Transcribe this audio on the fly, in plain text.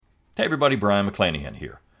Hey everybody, Brian McClanahan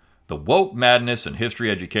here. The woke madness in history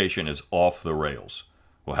education is off the rails.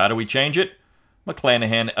 Well, how do we change it?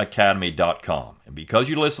 McClanahanacademy.com. And because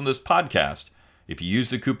you listen to this podcast, if you use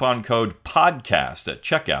the coupon code PODCAST at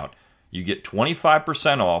checkout, you get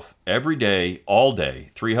 25% off every day, all day,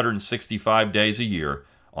 365 days a year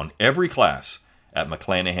on every class at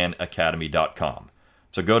McClanahanacademy.com.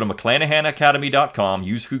 So go to McClanahanacademy.com,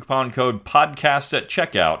 use coupon code PODCAST at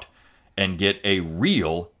checkout, and get a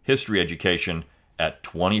real history education at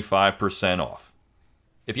 25% off.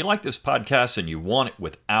 If you like this podcast and you want it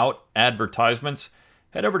without advertisements,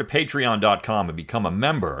 head over to patreon.com and become a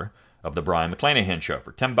member of the Brian McClanahan Show.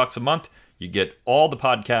 For $10 a month, you get all the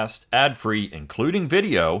podcasts ad-free, including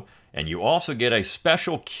video, and you also get a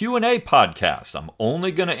special Q&A podcast. I'm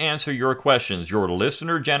only going to answer your questions, your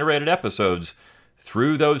listener-generated episodes,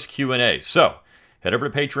 through those Q&As. So, head over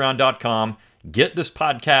to patreon.com, get this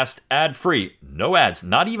podcast ad-free, no ads,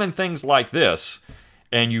 not even things like this,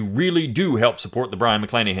 and you really do help support the Brian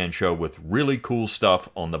McClanahan Show with really cool stuff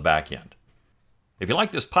on the back end. If you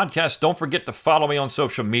like this podcast, don't forget to follow me on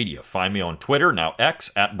social media. Find me on Twitter, now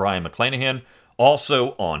X, at Brian McClanahan,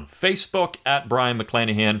 also on Facebook, at Brian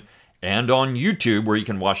McClanahan, and on YouTube, where you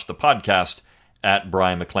can watch the podcast, at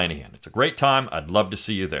Brian McClanahan. It's a great time. I'd love to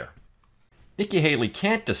see you there. Nikki Haley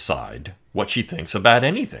can't decide what she thinks about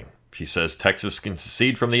anything. She says Texas can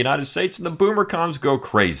secede from the United States and the boomer cons go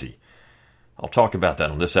crazy. I'll talk about that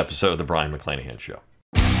on this episode of the Brian McClanahan Show.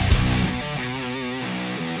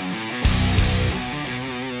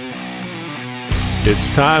 It's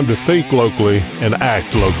time to think locally and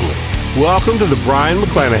act locally. Welcome to the Brian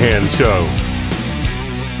McClanahan Show.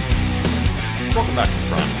 Welcome back to the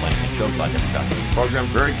Brian McClanahan Show. Glad to have you back on the program.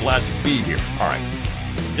 Very glad to be here. All right.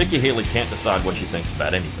 Nikki Haley can't decide what she thinks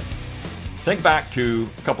about anything. Think back to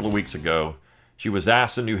a couple of weeks ago. She was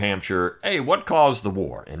asked in New Hampshire, hey, what caused the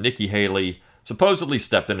war? And Nikki Haley supposedly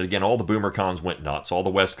stepped in it again. All the boomer cons went nuts. All the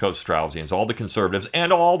West Coast Straussians, all the conservatives,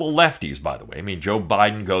 and all the lefties, by the way. I mean, Joe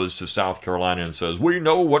Biden goes to South Carolina and says, we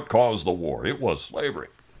know what caused the war. It was slavery.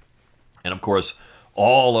 And, of course,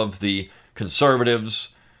 all of the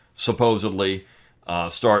conservatives supposedly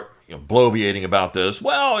start bloviating about this.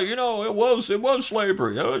 Well, it was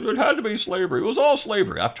slavery. It had to be slavery. It was all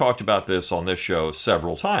slavery. I've talked about this on this show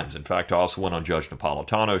several times. In fact, I also went on Judge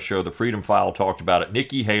Napolitano's show, The Freedom File, talked about it.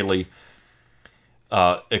 Nikki Haley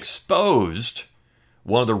exposed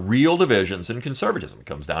one of the real divisions in conservatism. It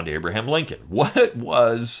comes down to Abraham Lincoln. What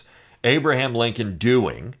was Abraham Lincoln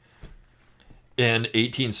doing in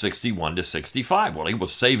 1861 to 65? Well, he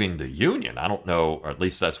was saving the Union. I don't know, or at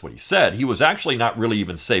least that's what he said. He was actually not really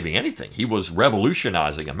even saving anything. He was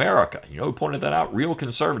revolutionizing America. Who pointed that out? Real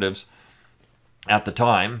conservatives at the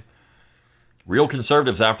time, real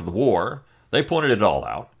conservatives after the war, they pointed it all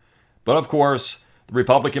out. But of course, the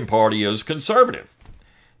Republican Party is conservative.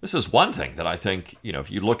 This is one thing that I think, if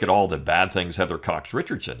you look at all the bad things Heather Cox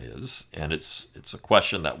Richardson is, and it's a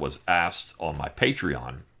question that was asked on my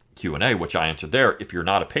Patreon Q&A, which I answered there. If you're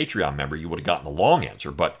not a Patreon member, you would have gotten the long answer.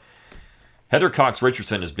 But Heather Cox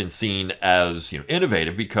Richardson has been seen as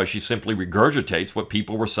innovative because she simply regurgitates what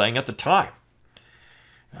people were saying at the time.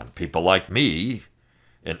 And people like me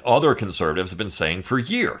and other conservatives have been saying for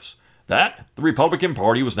years that the Republican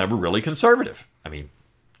Party was never really conservative. I mean,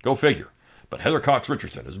 go figure. But Heather Cox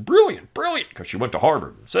Richardson is brilliant, because she went to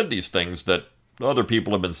Harvard and said these things that other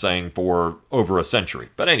people have been saying for over a century.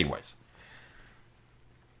 But anyways.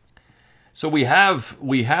 So we have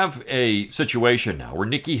a situation now where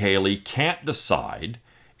Nikki Haley can't decide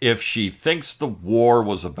if she thinks the war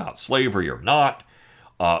was about slavery or not,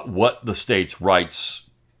 what the states' rights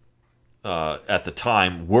at the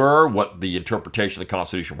time were, what the interpretation of the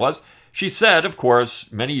Constitution was. She said, of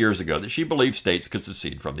course, many years ago that she believed states could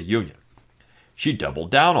secede from the Union. She doubled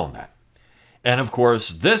down on that. And of course,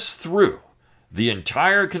 this threw the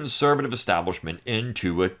entire conservative establishment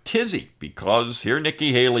into a tizzy, because here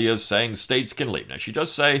Nikki Haley is saying states can leave. Now, she does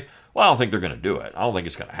say, well, I don't think they're going to do it. I don't think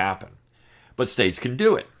it's going to happen. But states can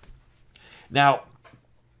do it. Now,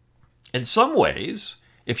 in some ways,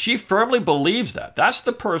 if she firmly believes that, that's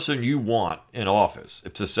the person you want in office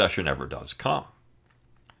if secession ever does come.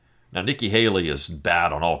 Now, Nikki Haley is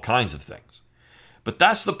bad on all kinds of things. But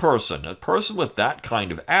that's the person. A person with that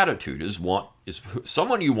kind of attitude is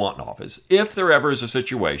someone you want in office if there ever is a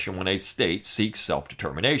situation when a state seeks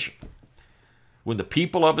self-determination. When the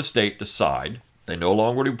people of a state decide they no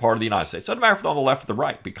longer want to be part of the United States. It doesn't matter if they're on the left or the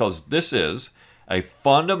right, because this is a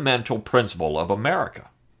fundamental principle of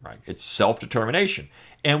America. Right? It's self-determination.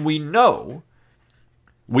 And we know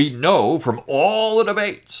from all the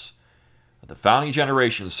debates that the founding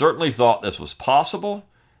generation certainly thought this was possible.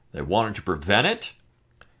 They wanted to prevent it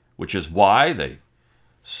which is why they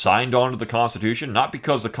signed on to the Constitution, not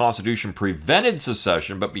because the Constitution prevented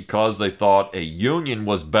secession, but because they thought a union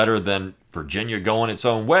was better than Virginia going its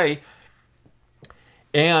own way.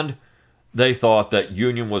 And they thought that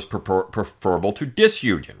union was preferable to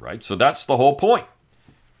disunion, right? So that's the whole point.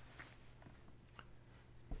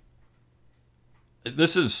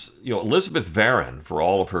 This is, Elizabeth Varyn, for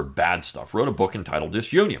all of her bad stuff, wrote a book entitled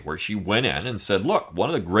Disunion, where she went in and said, look, one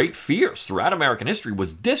of the great fears throughout American history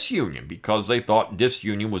was disunion, because they thought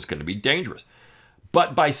disunion was going to be dangerous.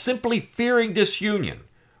 But by simply fearing disunion,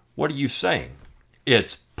 what are you saying?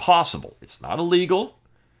 It's possible. It's not illegal.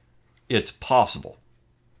 It's possible.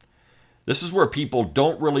 This is where people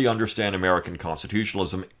don't really understand American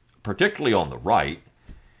constitutionalism, particularly on the right,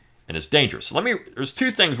 and it's dangerous. There's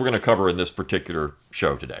two things we're going to cover in this particular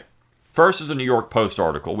show today. First is a New York Post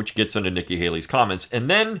article, which gets into Nikki Haley's comments, and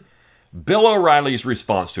then Bill O'Reilly's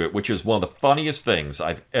response to it, which is one of the funniest things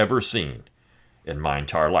I've ever seen in my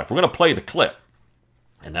entire life. We're going to play the clip,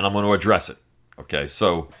 and then I'm going to address it. Okay,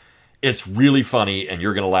 so it's really funny, and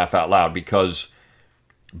you're going to laugh out loud, because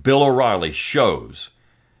Bill O'Reilly shows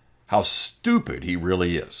how stupid he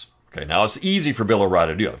really is. Okay, now it's easy for Bill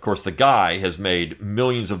O'Reilly to do. Of course, the guy has made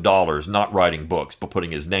millions of dollars not writing books, but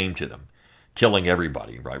putting his name to them, killing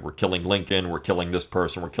everybody, right? We're killing Lincoln, we're killing this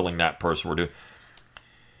person, we're killing that person,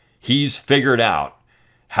 He's figured out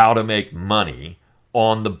how to make money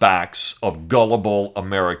on the backs of gullible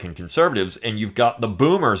American conservatives, and you've got the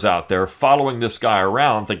boomers out there following this guy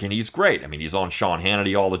around thinking he's great. I mean, he's on Sean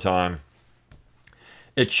Hannity all the time.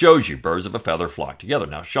 It shows you birds of a feather flock together.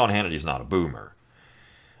 Now, Sean Hannity's not a boomer.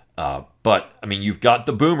 But, I mean, you've got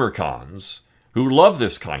the boomer cons who love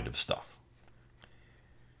this kind of stuff.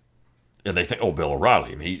 And they think, oh, Bill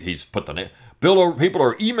O'Reilly. I mean, he's put the name. People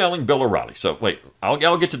are emailing Bill O'Reilly. So, wait,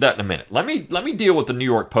 I'll get to that in a minute. Let me deal with the New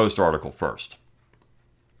York Post article first.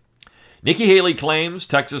 Nikki Haley claims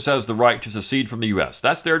Texas has the right to secede from the U.S.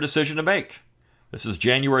 That's their decision to make. This is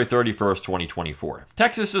January 31st, 2024. If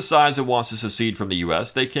Texas decides it wants to secede from the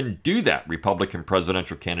U.S., they can do that, Republican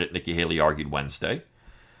presidential candidate Nikki Haley argued Wednesday.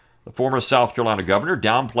 The former South Carolina governor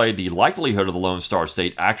downplayed the likelihood of the Lone Star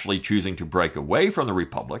State actually choosing to break away from the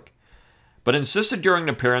Republic, but insisted during an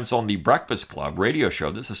appearance on the Breakfast Club radio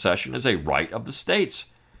show that secession is a right of the states.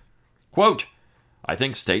 Quote, I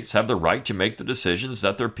think states have the right to make the decisions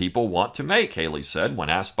that their people want to make, Haley said when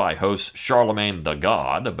asked by host Charlemagne the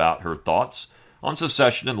God about her thoughts on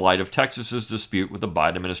secession in light of Texas's dispute with the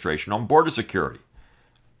Biden administration on border security.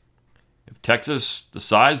 If Texas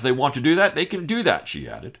decides they want to do that, they can do that, she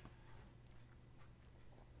added.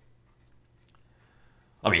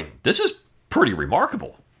 I mean, this is pretty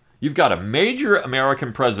remarkable. You've got a major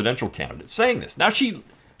American presidential candidate saying this. Now, she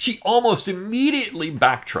almost immediately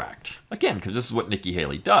backtracked. Again, because this is what Nikki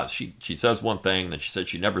Haley does. She says one thing, then she said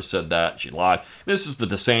she never said that, she lies. This is the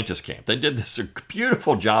DeSantis camp. They did a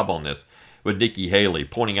beautiful job on this with Nikki Haley,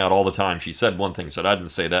 pointing out all the time she said one thing, said I didn't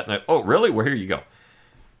say that. And oh, really? Well, here you go.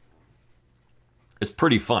 It's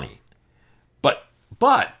pretty funny. But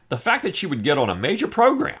the fact that she would get on a major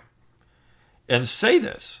program and say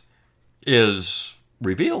this is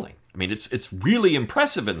revealing. I mean, it's really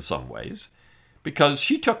impressive in some ways, because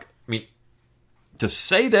she took, to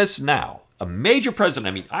say this now, a major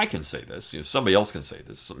president, I can say this, somebody else can say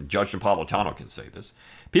this, Judge Napolitano can say this,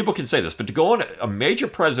 people can say this, but to go on a major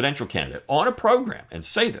presidential candidate on a program and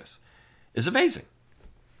say this is amazing.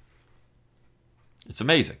 It's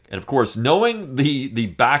amazing. And of course, knowing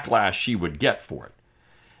the backlash she would get for it.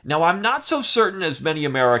 Now, I'm not so certain as many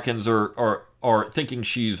Americans are thinking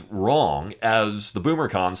she's wrong as the boomer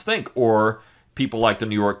cons think, or people like the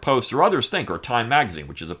New York Post or others think, or Time Magazine,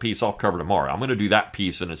 which is a piece I'll cover tomorrow. I'm going to do that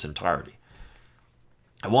piece in its entirety.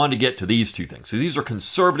 I wanted to get to these two things. So these are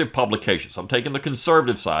conservative publications. I'm taking the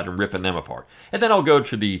conservative side and ripping them apart. And then I'll go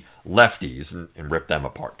to the lefties and rip them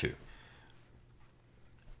apart too.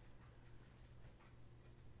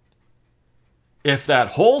 If that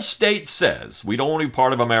whole state says we don't want to be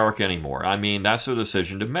part of America anymore, that's their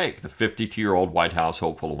decision to make, the 52-year-old White House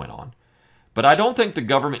hopeful went on. But I don't think the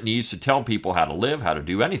government needs to tell people how to live, how to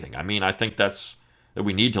do anything. I think that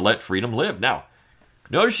we need to let freedom live. Now,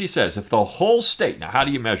 notice she says, if the whole state, now how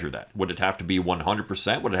do you measure that? Would it have to be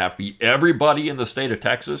 100%? Would it have to be everybody in the state of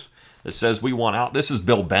Texas that says we want out? This is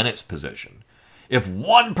Bill Bennett's position. If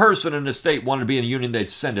one person in the state wanted to be in the union, they'd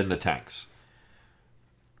send in the tanks.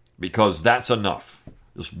 Because that's enough.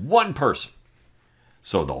 Just one person.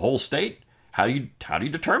 So the whole state, how do you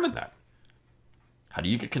determine that? How do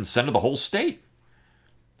you get consent of the whole state?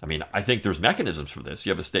 I think there's mechanisms for this.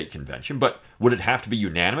 You have a state convention, but would it have to be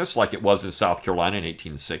unanimous like it was in South Carolina in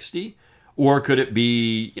 1860? Or could it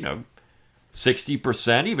be,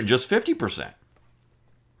 60%, even just 50%.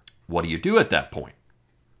 What do you do at that point?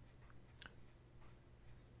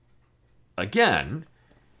 Again,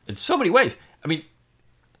 in so many ways, I mean,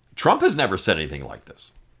 Trump has never said anything like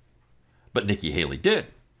this, but Nikki Haley did.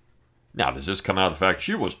 Now, does this come out of the fact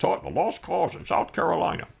she was taught in a lost cause in South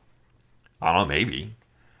Carolina? I don't know, maybe.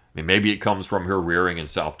 I mean, maybe it comes from her rearing in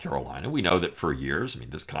South Carolina. We know that for years, I mean,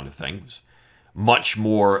 this kind of thing was much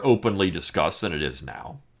more openly discussed than it is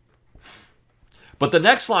now. But the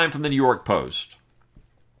next line from the New York Post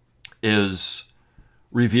is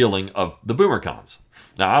revealing of the BoomerCons.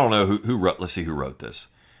 Now, I don't know who wrote, let's see who wrote this.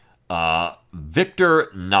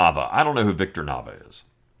 Victor Nava. I don't know who Victor Nava is.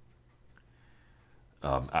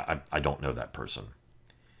 I don't know that person.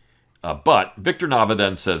 But Victor Nava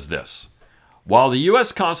then says this. While the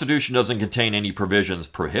U.S. Constitution doesn't contain any provisions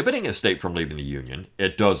prohibiting a state from leaving the Union,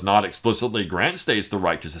 it does not explicitly grant states the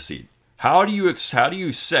right to secede. How do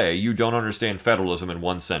you say you don't understand federalism in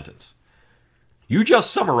one sentence? You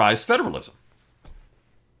just summarized federalism.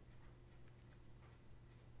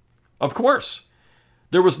 Of course,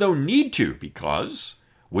 there was no need to, because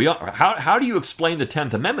how do you explain the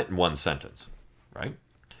 10th Amendment in one sentence, right?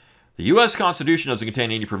 The U.S. Constitution doesn't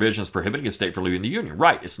contain any provisions prohibiting a state from leaving the Union.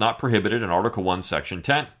 Right, it's not prohibited in Article 1, Section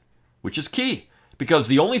 10, which is key, because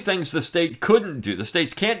the only things the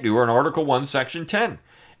states can't do are in Article 1, Section 10.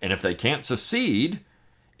 And if they can't secede,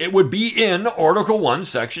 it would be in Article 1,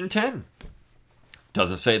 Section 10.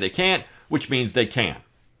 Doesn't say they can't, which means they can.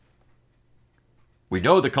 We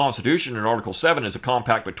know the Constitution in Article 7 is a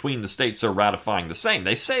compact between the states that are ratifying the same.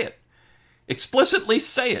 They say it. Explicitly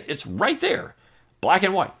say it. It's right there, black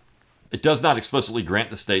and white. It does not explicitly grant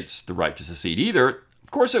the states the right to secede either.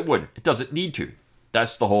 Of course it wouldn't. It doesn't need to.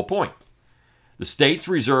 That's the whole point. The states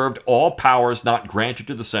reserved all powers not granted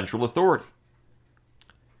to the central authority.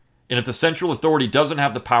 And if the central authority doesn't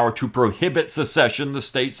have the power to prohibit secession, the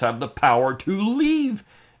states have the power to leave.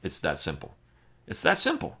 It's that simple. It's that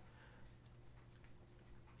simple.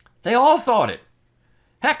 They all thought it.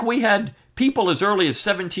 Heck, we had people as early as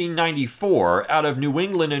 1794 out of New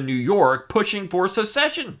England and New York pushing for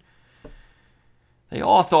secession. They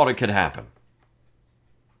all thought it could happen.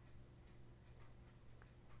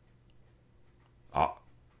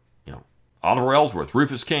 Oliver Ellsworth,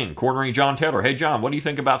 Rufus King, cornering John Taylor. Hey, John, what do you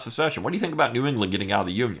think about secession? What do you think about New England getting out of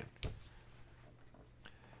the Union?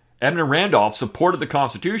 Edmund Randolph supported the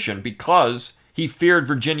Constitution because he feared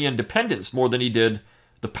Virginia independence more than he did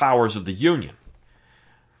the powers of the Union,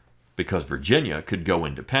 because Virginia could go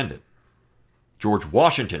independent. George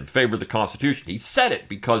Washington favored the Constitution. He said it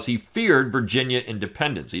because he feared Virginia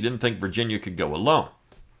independence. He didn't think Virginia could go alone.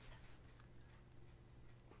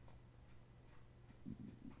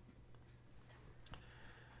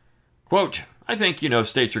 Quote, I think,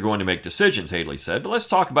 states are going to make decisions, Haley said, but let's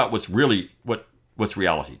talk about what's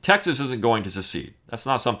reality. Texas isn't going to secede. That's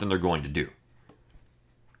not something they're going to do.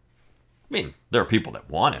 I mean, there are people that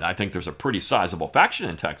want it. I think there's a pretty sizable faction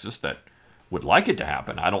in Texas that would like it to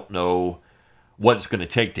happen. I don't know what it's going to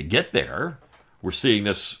take to get there. We're seeing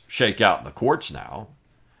this shake out in the courts now.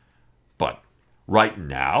 But right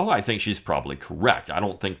now, I think she's probably correct. I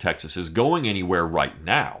don't think Texas is going anywhere right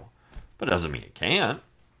now. But it doesn't mean it can't.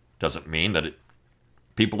 Doesn't mean that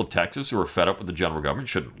people of Texas who are fed up with the general government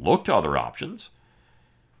shouldn't look to other options.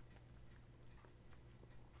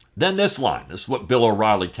 Then this line. This is what Bill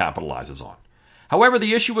O'Reilly capitalizes on. However,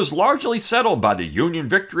 the issue was largely settled by the Union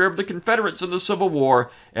victory over the Confederates in the Civil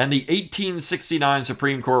War and the 1869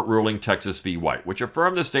 Supreme Court ruling Texas v. White, which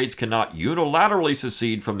affirmed the states cannot unilaterally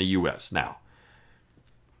secede from the U.S. Now,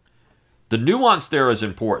 the nuance there is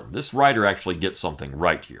important. This writer actually gets something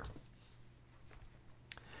right here.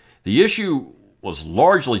 The issue was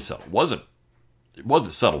largely settled. It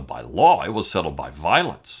wasn't settled by law. It was settled by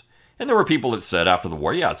violence. And there were people that said after the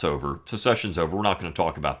war, yeah, it's over. Secession's over. We're not going to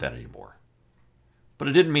talk about that anymore. But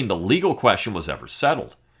it didn't mean the legal question was ever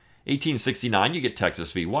settled. 1869, you get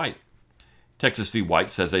Texas v. White. Texas v.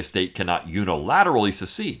 White says a state cannot unilaterally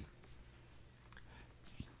secede.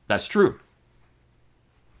 That's true.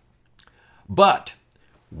 But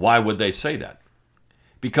why would they say that?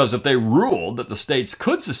 Because if they ruled that the states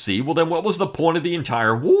could secede, well, then what was the point of the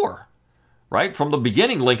entire war? Right? From the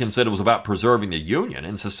beginning, Lincoln said it was about preserving the Union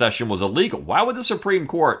and secession was illegal. Why would the Supreme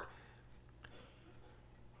Court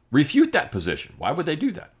refute that position? Why would they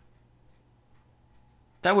do that?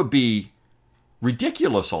 That would be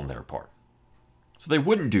ridiculous on their part. So they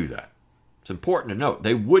wouldn't do that. It's important to note,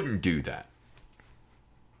 they wouldn't do that.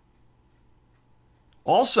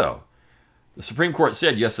 Also, the Supreme Court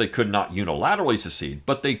said, yes, they could not unilaterally secede,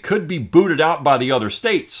 but they could be booted out by the other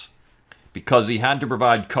states because he had to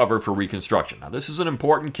provide cover for Reconstruction. Now, this is an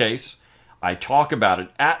important case. I talk about it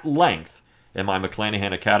at length in my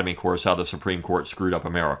McClanahan Academy course, How the Supreme Court Screwed Up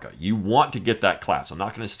America. You want to get that class. I'm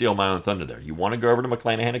not going to steal my own thunder there. You want to go over to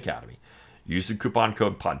McClanahan Academy, use the coupon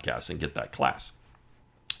code podcast, and get that class.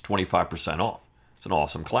 25% off. It's an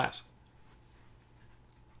awesome class.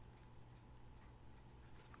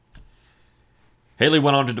 Haley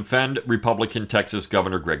went on to defend Republican Texas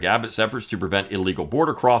Governor Greg Abbott's efforts to prevent illegal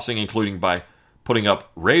border crossing, including by putting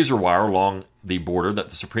up razor wire along the border that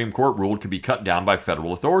the Supreme Court ruled could be cut down by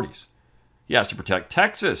federal authorities. He has to protect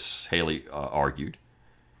Texas, Haley argued.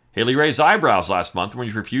 Haley raised eyebrows last month when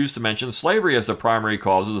she refused to mention slavery as the primary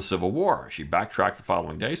cause of the Civil War. She backtracked the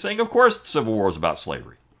following day, saying, of course the Civil War is about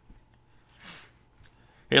slavery.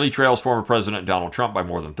 Haley trails former President Donald Trump by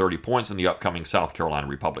more than 30 points in the upcoming South Carolina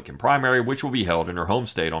Republican primary, which will be held in her home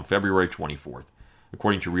state on February 24th,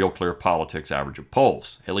 according to Real Clear Politics' average of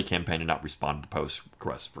polls. Haley campaign did not respond to the Post's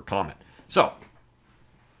request for comment. So,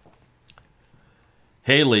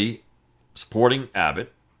 Haley supporting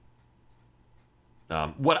Abbott.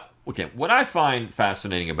 What I find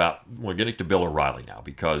fascinating about, we're getting to Bill O'Reilly now,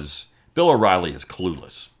 because Bill O'Reilly is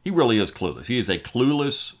clueless. He really is clueless. He is a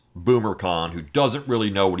clueless boomer con who doesn't really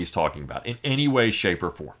know what he's talking about in any way, shape,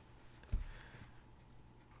 or form.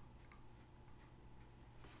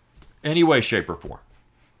 Any way, shape, or form.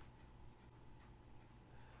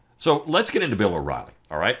 So let's get into Bill O'Reilly,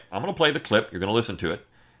 all right? I'm going to play the clip. You're going to listen to it.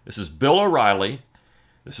 This is Bill O'Reilly.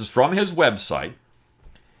 This is from his website.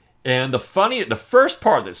 And the first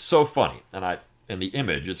part that's so funny, in the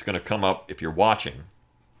image, it's going to come up if you're watching.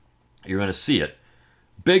 You're going to see it.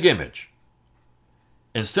 Big image.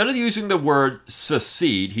 Instead of using the word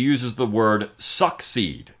secede, he uses the word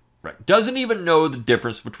succeed. Right? Doesn't even know the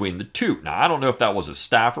difference between the two. Now, I don't know if that was a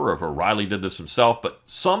staffer or if O'Reilly did this himself, but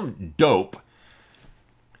some dope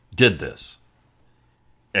did this.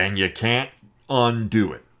 And you can't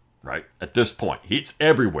undo it, right? At this point, it's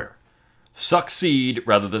everywhere. Succeed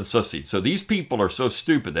rather than secede. So these people are so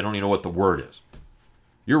stupid, they don't even know what the word is.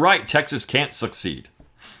 You're right, Texas can't succeed.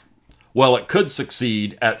 Well, it could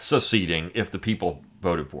succeed at seceding if the people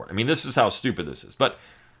voted for it. I mean, this is how stupid this is. But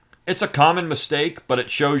it's a common mistake, but it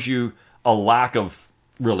shows you a lack of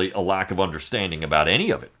understanding about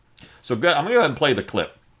any of it. So I'm going to go ahead and play the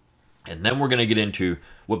clip, and then we're going to get into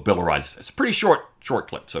what Bill O'Reilly says. It's a pretty short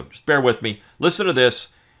clip, so just bear with me. Listen to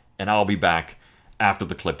this, and I'll be back after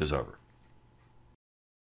the clip is over.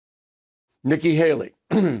 Nikki Haley.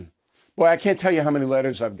 Boy, I can't tell you how many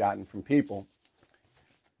letters I've gotten from people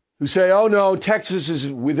who say, oh no, Texas is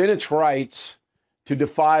within its rights to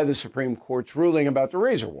defy the Supreme Court's ruling about the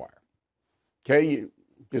razor wire. Okay,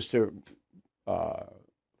 just to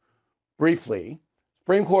briefly,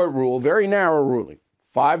 Supreme Court rule, very narrow ruling,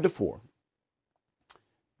 5-4,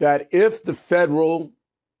 that if the federal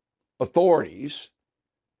authorities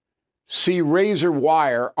see razor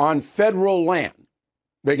wire on federal land,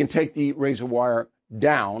 they can take the razor wire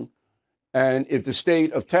down. And if the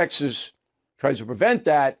state of Texas tries to prevent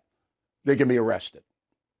that, they can be arrested.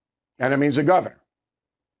 And that means the governor.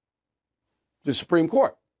 The Supreme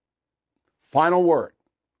Court. Final word.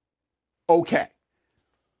 Okay.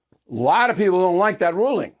 A lot of people don't like that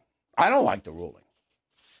ruling. I don't like the ruling.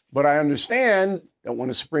 But I understand that when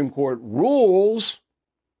the Supreme Court rules,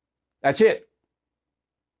 that's it.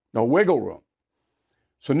 No wiggle room.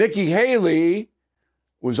 So Nikki Haley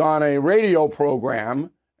was on a radio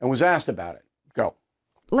program and was asked about it. Go.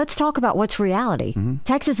 Let's talk about what's reality. Mm-hmm.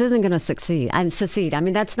 Texas isn't going to secede. I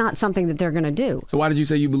mean, that's not something that they're going to do. So why did you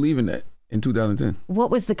say you believe in that in 2010?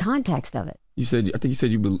 What was the context of it? I think you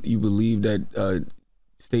said you believe that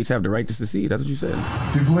states have the right to secede. That's what you said.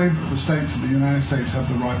 Do you believe that the states of the United States have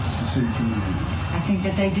the right to secede from the Union? I think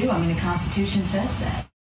that they do. I mean, the Constitution says that.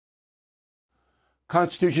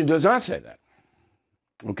 Constitution does not say that.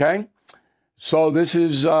 Okay? So this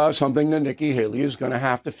is something that Nikki Haley is going to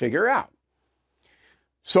have to figure out.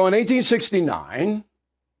 So in 1869,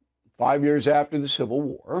 5 years after the Civil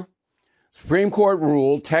War, Supreme Court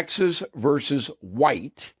ruled Texas versus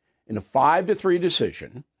White in a 5-3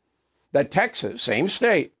 decision that Texas, same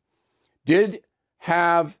state, did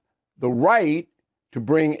have the right to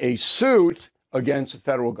bring a suit against the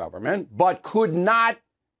federal government, but could not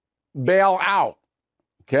bail out.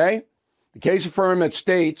 Okay? The case affirmed that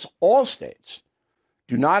states, all states,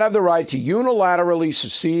 do not have the right to unilaterally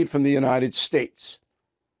secede from the United States.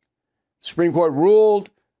 The Supreme Court ruled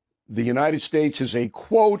the United States is a,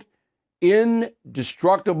 quote,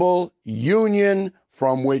 indestructible union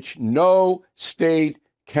from which no state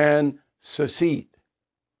can secede.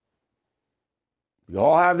 You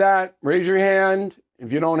all have that? Raise your hand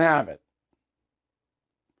if you don't have it.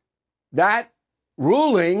 That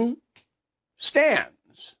ruling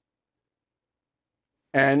stands.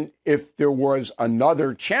 And if there was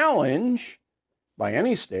another challenge by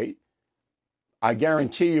any state, I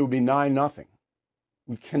guarantee you it would be 9-0.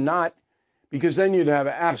 We cannot, because then you'd have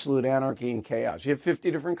absolute anarchy and chaos. You have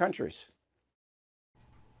 50 different countries.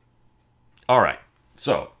 All right.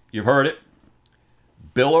 So, you've heard it.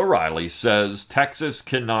 Bill O'Reilly says Texas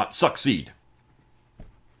cannot succeed.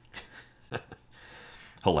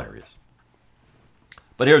 Hilarious.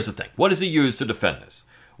 But here's the thing. What does he use to defend this?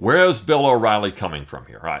 Where is Bill O'Reilly coming from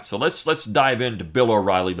here? All right, so let's dive into Bill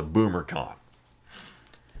O'Reilly, the boomer con.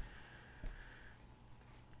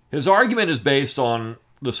 His argument is based on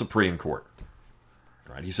the Supreme Court.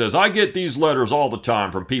 Right? He says, I get these letters all the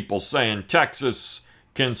time from people saying Texas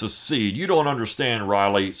can secede. You don't understand,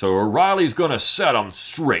 Riley, so O'Reilly's going to set them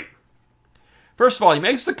straight. First of all, he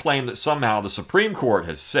makes the claim that somehow the Supreme Court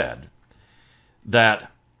has said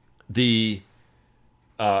that the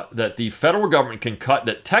federal government can cut,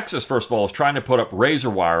 that Texas, first of all, is trying to put up razor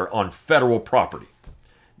wire on federal property.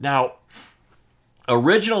 Now,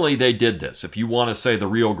 originally they did this, if you want to say the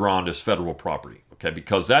Rio Grande is federal property, okay,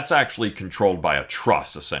 because that's actually controlled by a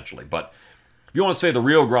trust, essentially. But if you want to say the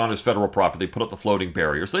Rio Grande is federal property, they put up the floating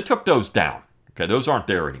barriers. They took those down, okay, those aren't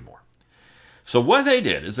there anymore. So what they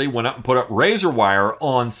did is they went up and put up razor wire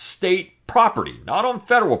on state property, not on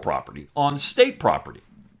federal property, on state property,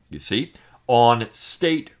 you see, on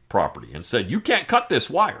state property, and said, you can't cut this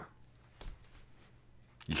wire.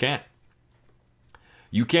 You can't.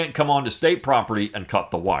 You can't come onto state property and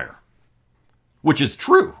cut the wire, which is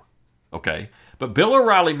true, okay? But Bill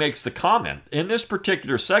O'Reilly makes the comment in this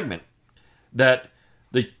particular segment that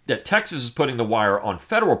Texas is putting the wire on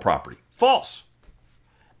federal property. False.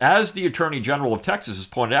 As the Attorney General of Texas has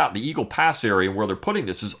pointed out, the Eagle Pass area where they're putting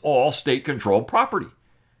this is all state-controlled property.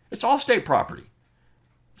 It's all state property.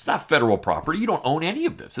 It's not federal property. You don't own any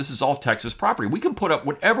of this. This is all Texas property. We can put up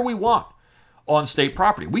whatever we want on state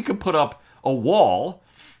property. We could put up a wall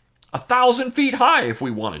 1,000 feet high if we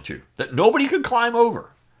wanted to, that nobody could climb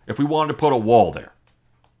over if we wanted to put a wall there.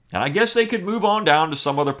 And I guess they could move on down to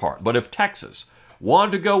some other part. But if Texas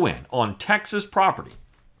wanted to go in on Texas property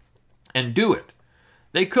and do it,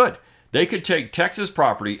 they could. They could take Texas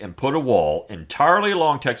property and put a wall entirely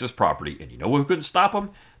along Texas property, and you know who couldn't stop them?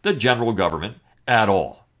 The general government at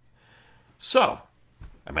all. So,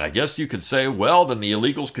 I mean, I guess you could say, well, then the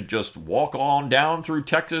illegals could just walk on down through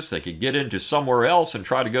Texas. They could get into somewhere else and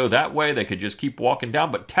try to go that way. They could just keep walking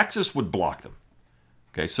down, but Texas would block them.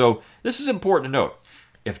 Okay, so this is important to note.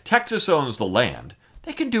 If Texas owns the land,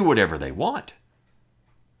 they can do whatever they want.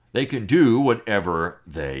 They can do whatever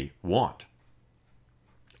they want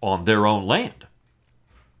on their own land.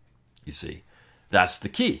 You see, that's the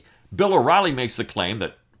key. Bill O'Reilly makes the claim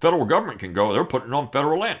that federal government can go, they're putting it on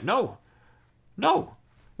federal land. No.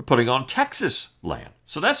 They're putting it on Texas land.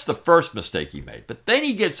 So that's the first mistake he made. But then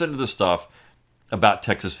he gets into the stuff about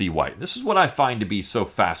Texas v. White. This is what I find to be so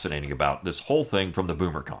fascinating about this whole thing from the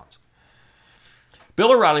boomer cons.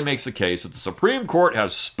 Bill O'Reilly makes the case that the Supreme Court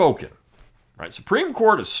has spoken. Right? Supreme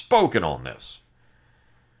Court has spoken on this.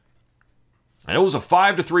 And it was a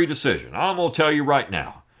 5-3 decision. I'm going to tell you right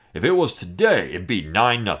now, if it was today, it'd be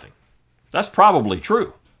 9-0. That's probably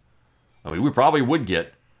true. I mean, we probably would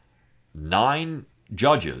get 9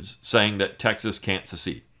 judges saying that Texas can't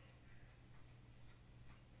secede.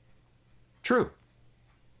 True.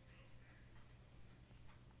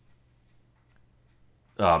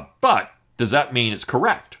 But does that mean it's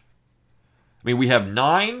correct? I mean, we have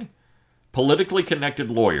 9 politically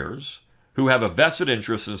connected lawyers who have a vested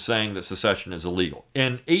interest in saying that secession is illegal.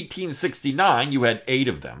 In 1869, you had 8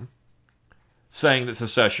 of them saying that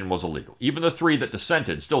secession was illegal. Even the 3 that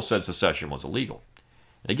dissented still said secession was illegal.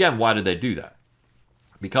 And again, why did they do that?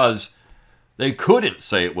 Because they couldn't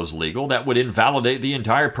say it was legal. That would invalidate the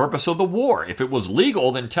entire purpose of the war. If it was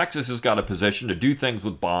legal, then Texas has got a position to do things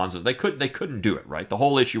with bonds. They couldn't do it, right? The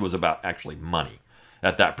whole issue was about actually money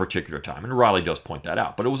at that particular time. And Riley does point that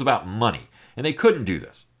out. But it was about money. And they couldn't do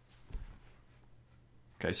this.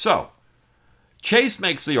 Okay, so Chase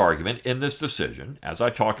makes the argument in this decision, as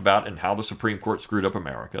I talk about and how the Supreme Court screwed up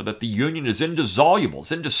America, that the union is indissoluble,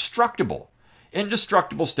 it's indestructible.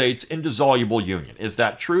 Indestructible states, indissoluble union. Is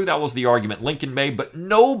that true? That was the argument Lincoln made, but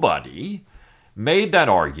nobody made that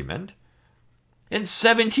argument in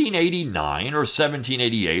 1789 or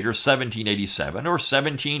 1788 or 1787 or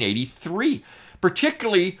 1783,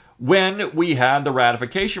 particularly when we had the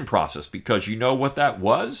ratification process, because you know what that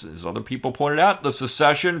was, as other people pointed out, the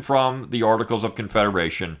secession from the Articles of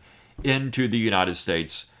Confederation into the United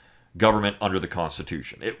States government under the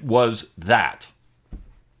Constitution. It was that.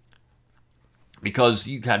 Because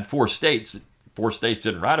you had 4 states. 4 states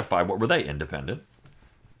didn't ratify. What were they? Independent.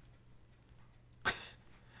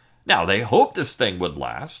 Now, they hoped this thing would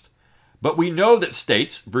last, but we know that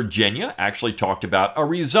states, Virginia actually talked about a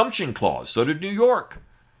resumption clause. So did New York.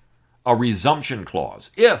 A resumption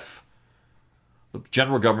clause. If the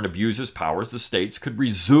general government abuses powers, the states could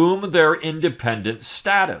resume their independent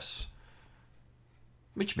status,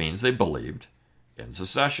 which means they believed in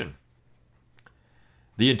secession.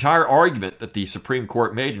 The entire argument that the Supreme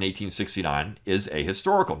Court made in 1869 is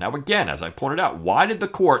ahistorical. Now, again, as I pointed out, why did the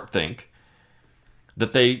court think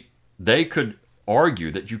that they could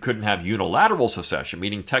argue that you couldn't have unilateral secession,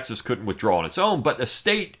 meaning Texas couldn't withdraw on its own, but a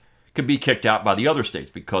state could be kicked out by the other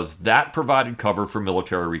states? Because that provided cover for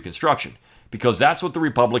military reconstruction. Because that's what the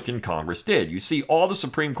Republican Congress did. You see, all the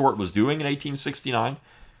Supreme Court was doing in 1869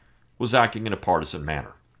 was acting in a partisan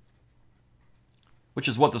manner, which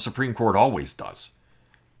is what the Supreme Court always does.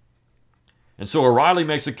 And so O'Reilly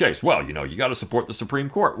makes a case. Well, you got to support the Supreme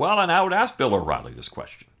Court. Well, and I would ask Bill O'Reilly this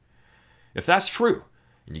question. If that's true,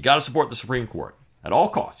 and you got to support the Supreme Court at all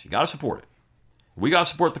costs, you got to support it. We got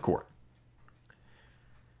to support the court.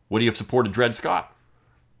 Would he have supported Dred Scott?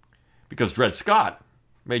 Because Dred Scott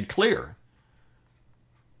made clear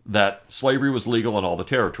that slavery was legal in all the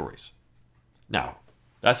territories. Now,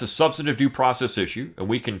 that's a substantive due process issue, and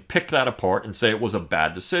we can pick that apart and say it was a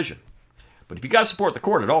bad decision. But if you got to support the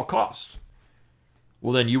court at all costs,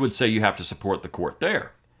 well, then you would say you have to support the court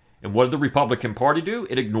there. And what did the Republican Party do?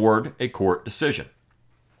 It ignored a court decision,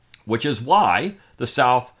 which is why the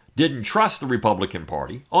South didn't trust the Republican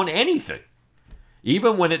Party on anything.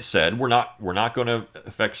 Even when it said, we're not going to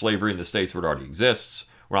affect slavery in the states where it already exists.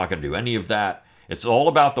 We're not going to do any of that. It's all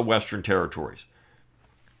about the Western territories.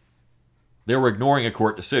 They were ignoring a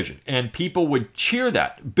court decision, and people would cheer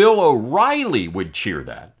that. Bill O'Reilly would cheer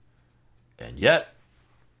that. And yet,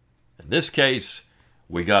 in this case,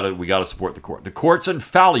 we got to support the court. The court's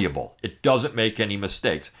infallible. It doesn't make any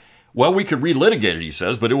mistakes. Well, we could relitigate it, he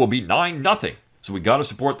says, but it will be 9-0. So we got to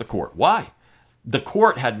support the court. Why? The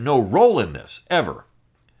court had no role in this, ever.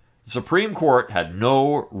 The Supreme Court had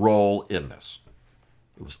no role in this.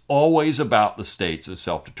 It was always about the states and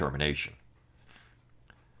self-determination.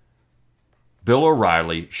 Bill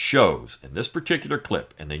O'Reilly shows in this particular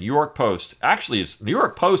clip in the New York Post, actually, New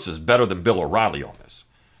York Post is better than Bill O'Reilly on this.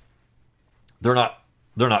 They're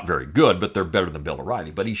not very good, but they're better than Bill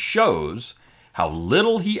O'Reilly. But he shows how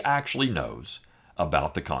little he actually knows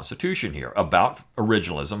about the Constitution here, about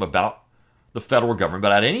originalism, about the federal government,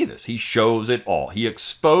 about any of this. He shows it all. He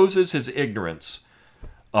exposes his ignorance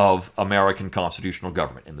of American constitutional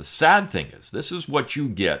government. And the sad thing is, this is what you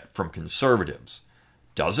get from conservatives.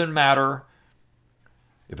 Doesn't matter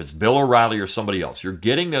if it's Bill O'Reilly or somebody else. You're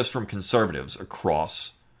getting this from conservatives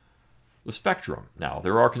across the spectrum. Now,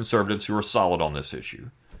 there are conservatives who are solid on this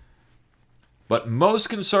issue. But most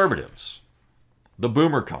conservatives, the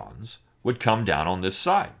boomer cons, would come down on this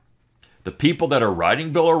side. The people that are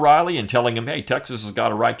writing Bill O'Reilly and telling him, hey, Texas has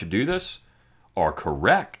got a right to do this, are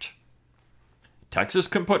correct. Texas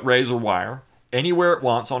can put razor wire anywhere it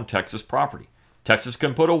wants on Texas property. Texas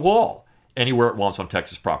can put a wall anywhere it wants on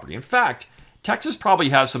Texas property. In fact, Texas probably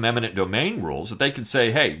has some eminent domain rules that they could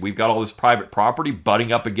say, hey, we've got all this private property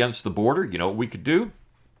butting up against the border. You know what we could do?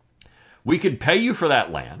 We could pay you for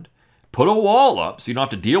that land, put a wall up so you don't have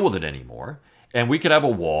to deal with it anymore, and we could have a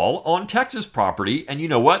wall on Texas property. And you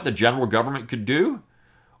know what the general government could do?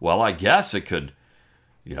 Well, I guess it could,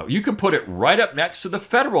 you could put it right up next to the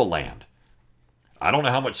federal land. I don't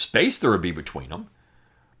know how much space there would be between them,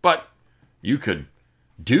 but you could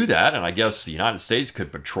do that, and I guess the United States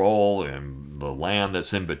could patrol the land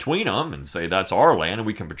that's in between them and say that's our land and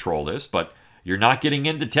we can patrol this, but you're not getting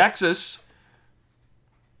into Texas.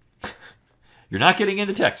 You're not getting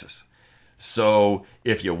into Texas. So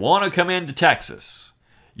if you want to come into Texas,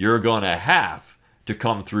 you're going to have to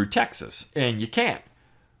come through Texas, and you can't.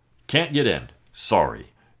 Can't get in. Sorry.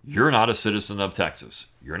 You're not a citizen of Texas.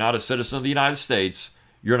 You're not a citizen of the United States.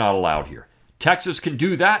 You're not allowed here. Texas can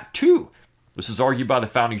do that too. This is argued by the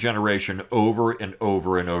founding generation over and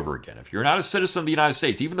over and over again. If you're not a citizen of the United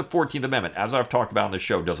States, even the 14th Amendment, as I've talked about on this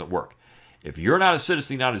show, doesn't work. If you're not a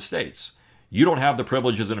citizen of the United States, you don't have the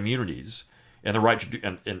privileges and immunities and the right to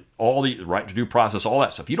do, and all the right to due process, all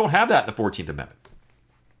that stuff. You don't have that in the 14th Amendment.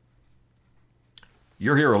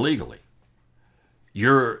 You're here illegally.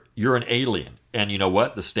 You're an alien. And you know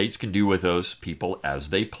what? The states can do with those people as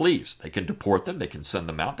they please. They can deport them. They can send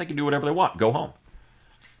them out. They can do whatever they want. Go home.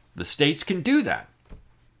 The states can do that.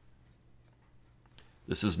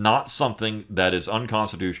 This is not something that is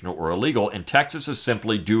unconstitutional or illegal. And Texas is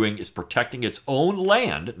simply protecting its own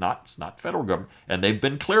land, not federal government. And they've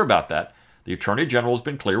been clear about that. The Attorney General has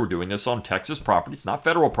been clear. We're doing this on Texas property. It's not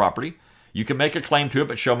federal property. You can make a claim to it,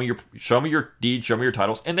 but show me your deeds, show me your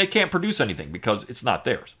titles, and they can't produce anything because it's not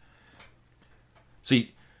theirs.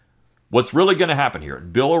 See, what's really going to happen here,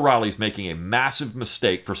 and Bill O'Reilly's making a massive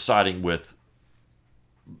mistake for siding with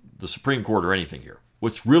the Supreme Court or anything here.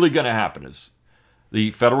 What's really going to happen is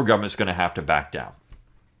the federal government's going to have to back down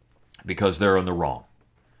because they're in the wrong.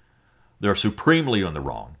 They're supremely in the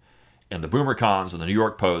wrong. And the BoomerCons and the New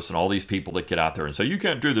York Post and all these people that get out there and say, you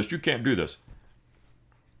can't do this, you can't do this,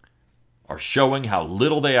 are showing how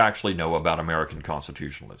little they actually know about American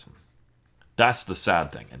constitutionalism. That's the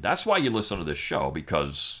sad thing. And that's why you listen to this show,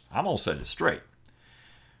 because I'm going to set it straight.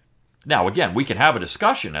 Now, again, we can have a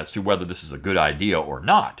discussion as to whether this is a good idea or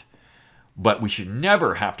not, but we should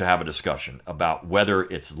never have to have a discussion about whether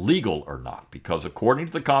it's legal or not, because according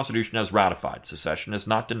to the Constitution as ratified, secession is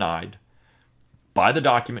not denied by the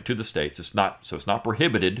document to the states. It's not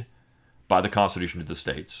prohibited by the Constitution to the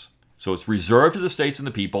states. So it's reserved to the states and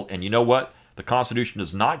the people. And you know what? The Constitution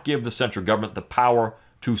does not give the central government the power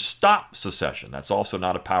to stop secession. That's also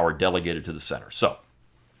not a power delegated to the center. So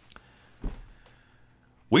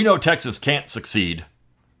we know Texas can't succeed,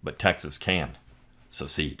 but Texas can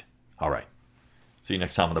secede. All right. See you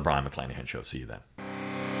next time on the Brian McClanahan Show. See you then.